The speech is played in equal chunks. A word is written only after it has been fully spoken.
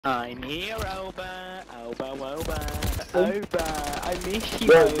I'm here, Oba, I miss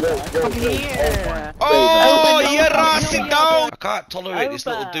you, Oba, come here! Oh, Oba, you're no, sit down! I can't tolerate this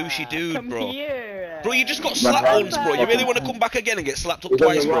little douchey dude, bro. Here. Bro, you just got slapped once, bro. You really want to come back again and get slapped up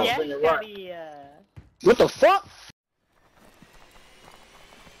twice, bro? Yes, Daddy. What the fuck?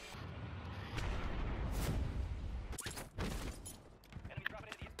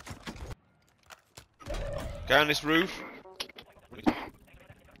 Guy on this roof.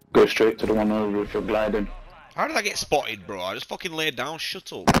 Go straight to the one over if you're gliding. How did I get spotted, bro? I just fucking laid down.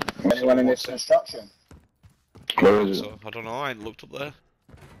 Shut up. Anyone in this construction? Where is it? So, I don't know. I ain't looked up there.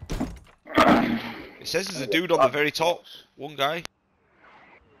 It says there's a dude on the very top. One guy.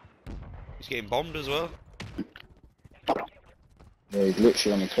 He's getting bombed as well. Yeah, he's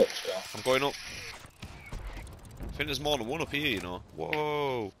literally on the top still. I'm going up. I think there's more than one up here, you know.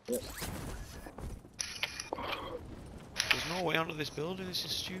 Whoa. Yeah. There's no way onto this building. This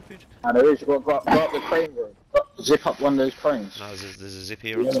is stupid. Ah, there is. You've got to go up the crane room. Zip up one of those cranes. No, there's a zip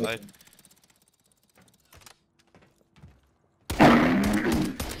here on the side.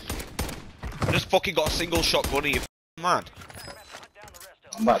 I just fucking got a single shot gun. Are you mad?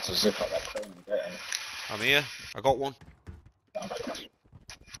 I'm about to zip up that crane and get it. I'm here. I got one.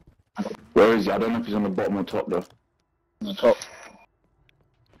 Where is he? I don't know if he's on the bottom or top though. On the top.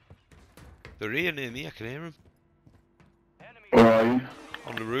 They're here near me. I can hear them. Where are you?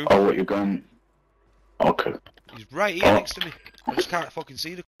 On the roof. Oh, what, you're going? Okay. He's right here next to me. I just can't fucking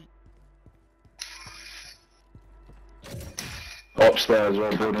see the. Upstairs,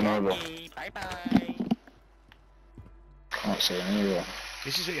 well, building over. Bye-bye. Can't see him either.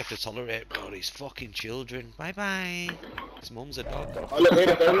 This is what you have to tolerate, bro. These fucking children. Bye bye. His mum's a dog. Oh, look, here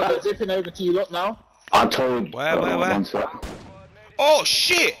they go. Look, they're zipping over to you, look now. I told. Where? One sec. Oh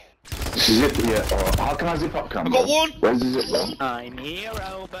shit! This is it, yeah. Oh, how can I zip up, Cam? I got one. Where's the zip, bro? I'm here,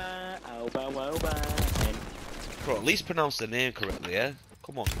 Oba. Bro, at least pronounce the name correctly, yeah?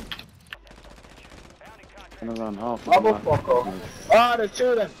 Come on. Around half. Motherfucker. Ah, the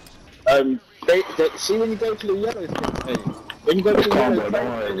children. They, see when you go to the yellow thing, hey, when you go to the Calm, yellow bro, don't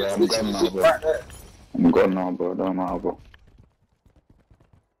worry, bro. I'm thing, gone now, it's bro. right there. I'm gone now, bro. Don't matter, bro.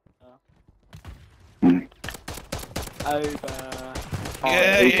 Oba.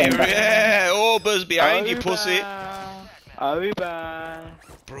 Yeah. Oba's behind you, pussy. Oba.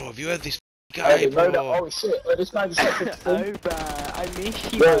 Bro, have you heard this guy, bro? Oh shit, this guy just got the thing. Oba, I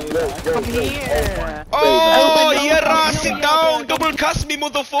miss you, Yo, Oba. yo, Come yo, here. Oh, Oba, no, you're no, sit no, down. no, Double cast me,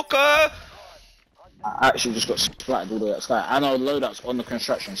 motherfucker. I actually just got splattered all the way outside. I know loadouts on the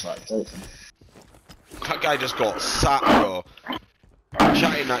construction site. Joking. That guy just got sat, bro.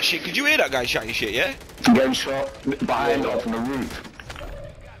 Chatting that shit. Could you hear that guy chatting shit, yeah? Getting shot behind off on the roof.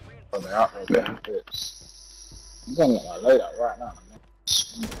 Oh, they're out there. I'm gonna get my loadout right now.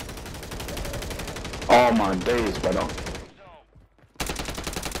 Oh my days, brother.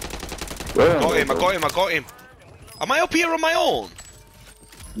 I got him. Am I up here on my own?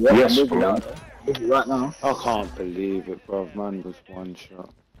 Yeah, Yes, I'm bro. with you right now. I can't believe it, bruv. Man was one shot.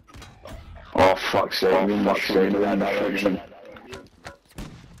 Oh fuck's sake, in that direction.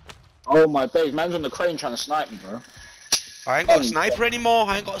 Oh my days, man's on the crane trying to snipe me, bro. I ain't got a sniper anymore.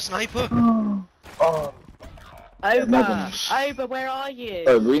 I ain't got a sniper. Oh. Oba, where are you?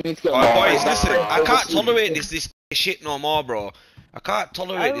 Bro, we need to get Alright boys, listen, I can't tolerate this shit no more, bro. I can't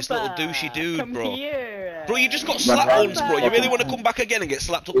tolerate this little douchey dude, come bro. Here. Bro, you just got slapped once, bro. You really want to come back again and get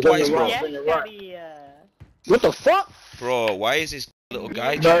slapped up twice, bro? Yes, Daddy. What the fuck? Bro, why is this little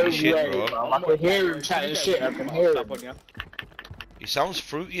guy No chatting shit, way, bro? I can hear him chatting shit, I can hear him. He sounds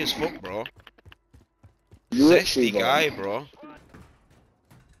fruity as fuck, bro. Literally, Zesty guy, bro.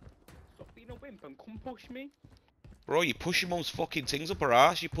 Stop being a wimp and come push me. Bro, you push your mum's fucking things up her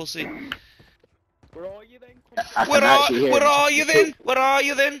ass, you pussy. Where are you then? Where are you then? Where are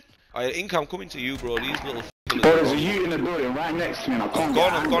you then? Alright, Ink, I'm coming to you, bro. These little Oh, there's a ute in the building right next to me and I can't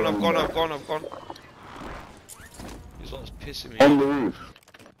get I've gone. He's always pissing me on off. the roof.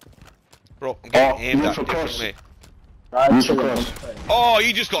 Bro, I'm getting aimed roof at across. differently. Right, Roof across. Oh,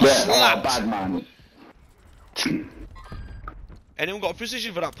 you just got Yeah, slapped! bad man. Anyone got a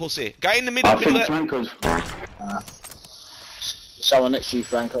precision for that pussy? Guy in the middle, I think there. Franco's. someone next to you,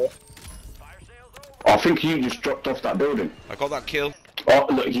 Franco. I think you just dropped off that building. I got that kill. Oh,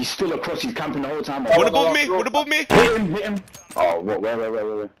 look, he's still across, he's camping the whole time. One above me! Hit him. Oh, what, where?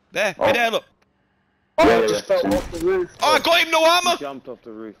 There, Oh. right there, look. I just fell off the roof. Oh, I got him, no armor! Jumped off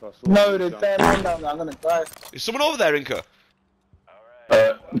the roof. I saw No, him there's jump. bare men down there, I'm gonna die. Is someone over there, Inca?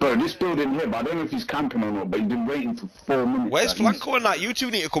 Bro, this building here, but I don't know if he's camping or not, but he's been waiting for 4 minutes. Where's at least. Flanco and that? You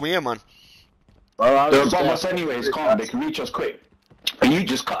two need to come here, man. Bro, I was They're just above there. us anyways, calm, they can reach us quick. And you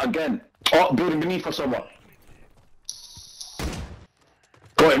just cut again. Oh, building beneath us over.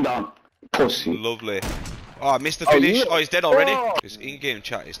 Got him down. Pussy. Lovely. Oh, I missed the finish. yeah. Oh, he's dead already. Oh. This in-game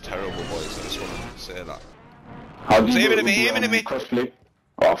chat is terrible, boys. I just want to say that. How do you Aiming do at me, it? aiming at me. Crossplay?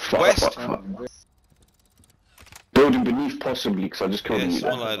 Oh, fuck. West. Fuck. Building beneath possibly, because I just killed Yeah, him.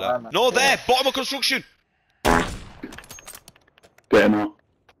 something like that. No, there! Bottom of construction! Getting out.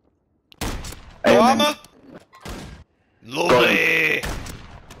 No Amen. armour! Lovely!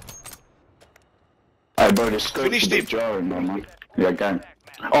 Hey, bro, the scope's Finished a bit him. jarring, man. Yeah, gang.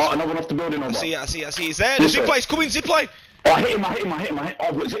 Oh, another one off the building over. I see it. He's there. The This way. zipline, coming, zipline! Oh, I hit him.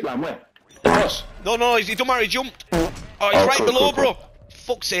 Oh, what zipline? Where? Across. No, he don't matter, he jumped. Oh, he's Oh, right cool, below, cool, bro.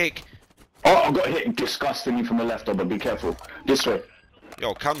 Fuck's sake. Oh, I got hit disgustingly from the left, but be careful. This way.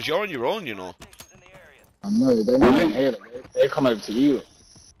 Yo, Cams, you're on your own, you know. I know, they're not in here. They come over to you.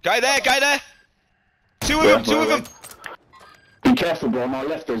 Guy there! Two of them! Be careful, bro. On our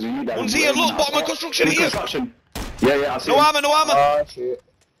left, there's a you that. One's here, look, bottom of construction In here! construction. Yeah, I see No him. armour! Oh, shit.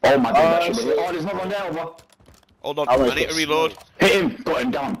 Oh my god, that Oh, should be shit. Oh, there's no one there, over. Hold on, I'm I gonna need to get reload. Hit him. Got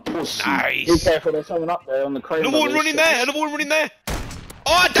him down. Pussy. Be Nice! careful, there's someone up there on the crane. Another one running there!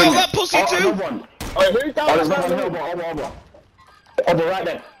 Oh, I downed that pussy Oh, too! another one. Oh, who's down? Oh, there's no one here, over. Over right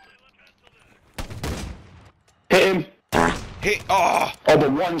there. Hit him. Hit! Oh! Over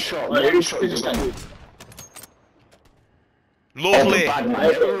one shot. Wait, One shot. who's Just that? Lovely! bad man.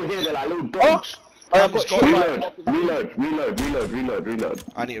 They're all here, they're like little dogs. Oh, I've Cam's got got shot. Reload.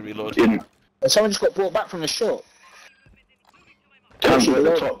 I need to reload. In. Someone just got brought back from the shot. Cam's at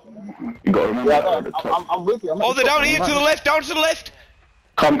the top. You gotta remember Yeah, that at the top. I'm with you. I'm at Oh, the they're top, down here, I'm to the right. left, down to the left!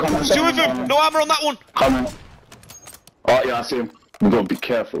 Come. Two of them! No armour on that one! Coming. Oh, yeah, I see him. You gotta be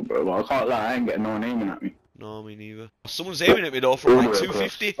careful, bro. I can't lie, I ain't getting no one aiming at me. No, me neither. Someone's aiming at me though from All like the way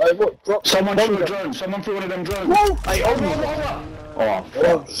across. 250. Hey, what? Drop Someone bomb threw a them. drone. Someone threw one of them drones. Whoa. Hey, over. Oh,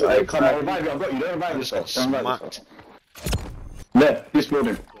 fuck. Hey, come on, revive you. I've got you. Don't revive I just got yourself. Don't revive smacked. yourself. There, this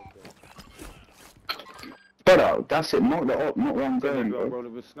building. Brother, that's it. Not the up, not where I'm going, You got bro.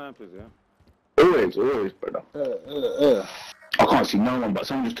 rolling with snipers, yeah? Always, brother. I can't see no one, but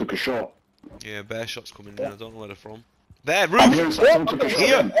someone just took a shot. Yeah, bear shots coming in, I don't know where they're from. There, I'm roof! hearing someone took a shot.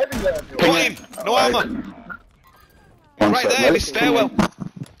 Here! Everywhere. Got him! No armour! One Right sec, there, mate. this stairwell!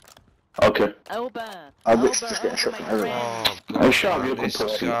 Okay. Elba. I was just getting shot from everywhere. Oh, Hey, God, shut up, you this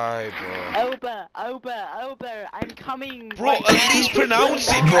pussy. guy, bro. Elba, I'm coming. Bro, right at now. least pronounce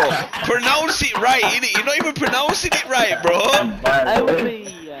it, bro. Pronounce it right, innit? You're not even pronouncing it right, bro.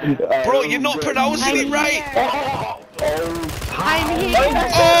 Elba. Bro, you're not pronouncing it right. I'm here.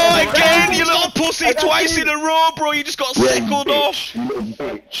 Oh, again, you little pussy, twice in a row, bro. You just got Yeah, you sickled off. bitch, you little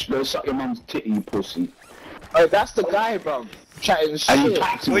bitch. Go suck your mum's titty, you pussy. Oh, that's the guy, bro. Chatting And you shit.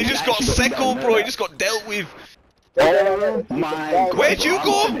 packed Well, me. he just got Actually sickled, me bro. He down just got dealt with. there. Oh my god. Where'd you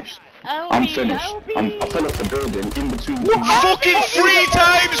go? I'm finished. I'm finished. I fell off the building in between two. Fucking 3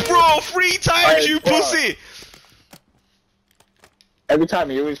 times, bro. 3 times, you bro. pussy. Every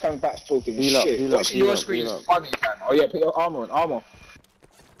time you always come back talking shit. Watching your screen is funny, man. Oh yeah, put your armor on, armor.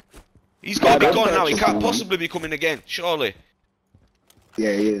 He's got to be Yeah, gone that's now. He actually can't cool. possibly be coming again, surely.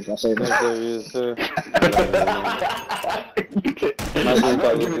 Yeah, he is. I say that. There he is,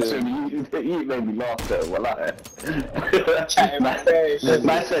 Give it to me. You made me laugh there. Well, Chatting my face.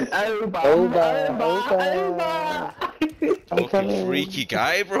 I said, Fucking freaky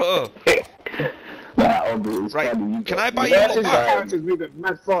guy, bro. Right, can I buy you Yeah, a his back? character's moving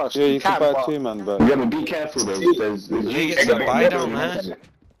mad fast. Yeah, you can buy but- 2 man, bro. Yeah, but be careful though. There's You get some buy down there.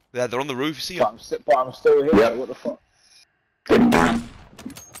 Yeah, they're on the roof, see But ya. I'm still here. Yeah. What the fuck?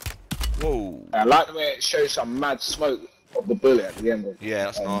 Whoa. I like the way it shows some mad smoke of the bullet at the end of Yeah,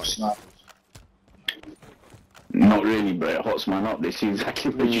 that's nice. snipers. Not really, but it hots man up. They see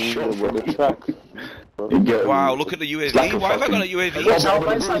exactly where you shot from. The track. You get Wow, me? look at the It's like UAV. a Why have I got a fucking- UAV? What's Oh, up,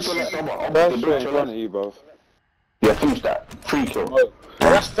 but man? the bridge on it, oh, That's the straight bridge in on front it. of you, bro. Yeah, finish that. Free kill. Oh,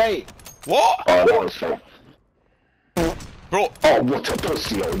 that's fake. What? Oh, that was fake. Bro, Oh, what a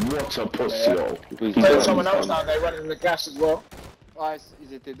pussy, oh, what a pussy, oh. He's There's dead. someone else down there running the gas as well.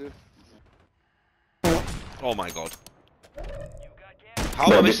 oh my god. How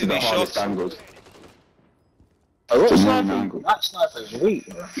am I missing these shots? Angles. Oh, what It's a sniper? angle. That sniper's weak,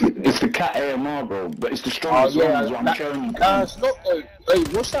 bro. It's the cat AMR, bro, but it's the Oh strongest yeah, one, is what I'm showing you. it's not though.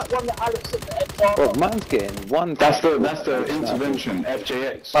 Wait, what's that one that Alex said, the XR? Bro, man's getting one. That's the intervention,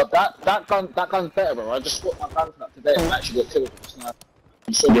 FJX. But that gun's better, bro. I just swapped my gun for that today and I actually got killed with a sniper.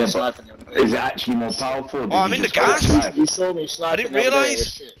 You saw me Yeah, but sniping the other day. is it actually more powerful? or did Oh, I'm you in the just go gas. snipe? You saw me sniping. didn't the other day, realise. it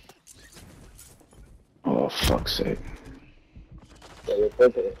was shit. Oh, fuck's sake. Yeah, you're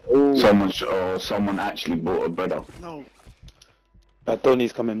perfect. Ooh. Someone actually bought a brother. No. That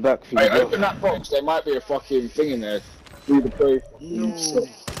Donny's coming back. Hey, open that box. There might be a fucking thing in there. Through the play. No.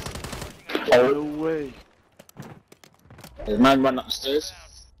 Oh, No way. there's a man run up the stairs.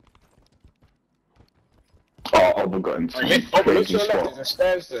 Oh, I've got him. Oh, look to Crazy your left. spot. There's a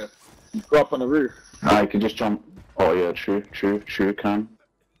stairs there. You go up on the roof. I could just jump. Oh yeah, true, can.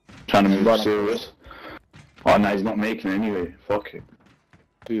 Trying to move Run up. serious. Oh no, he's not making it anyway. Fuck it.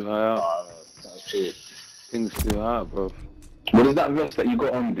 Too high up. That's shit. Things too high, bro. What is that vest that you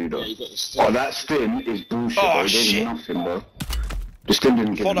got on, dude? Yeah, Though? you got the stairs. Oh, that skin is bullshit. Oh, bro. It gave shit. him nothing, bro. The skin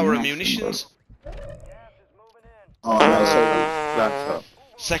didn't give Thought him I were nothing, munitions. Oh, no, so Flat up.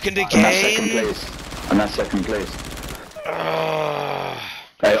 Second bro. And that's second again. place. And that's second place.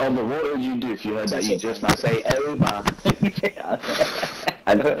 Hey, Oliver, what would you do if you heard that you just now say over?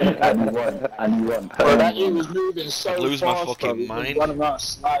 and you won. Bro, that E was moving so I'd lose fast, my fucking bro. He was mind. running out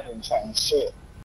sliding, chatting shit.